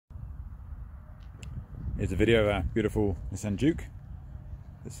Here's a video of our beautiful Nissan Juke.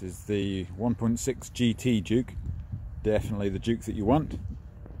 This is the 1.6 GT Juke. Definitely the Juke that you want.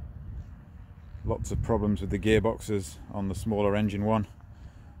 Lots of problems with the gearboxes on the smaller engine one.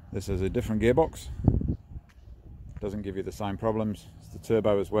 This has a different gearbox. Doesn't give you the same problems. It's the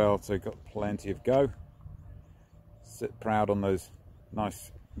turbo as well, so you've got plenty of go. Sit proud on those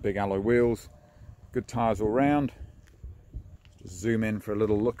nice big alloy wheels. Good tyres all round. Just zoom in for a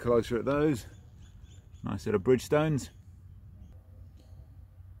little look closer at those. Nice set of Bridgestones.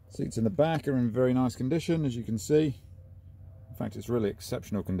 Seats in the back are in very nice condition, as you can see. In fact, it's really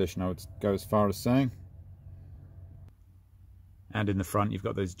exceptional condition, I would go as far as saying. And in the front you've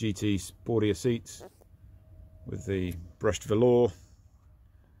got those GT sportier seats with the brushed velour,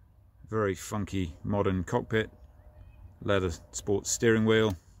 very funky modern cockpit, leather sports steering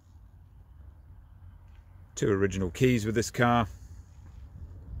wheel, 2 original keys with this car.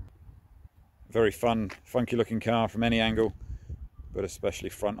 Very fun, funky looking car from any angle, but especially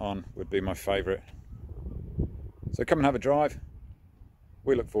front on would be my favourite. So come and have a drive.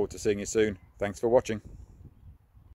 We look forward to seeing you soon. Thanks for watching.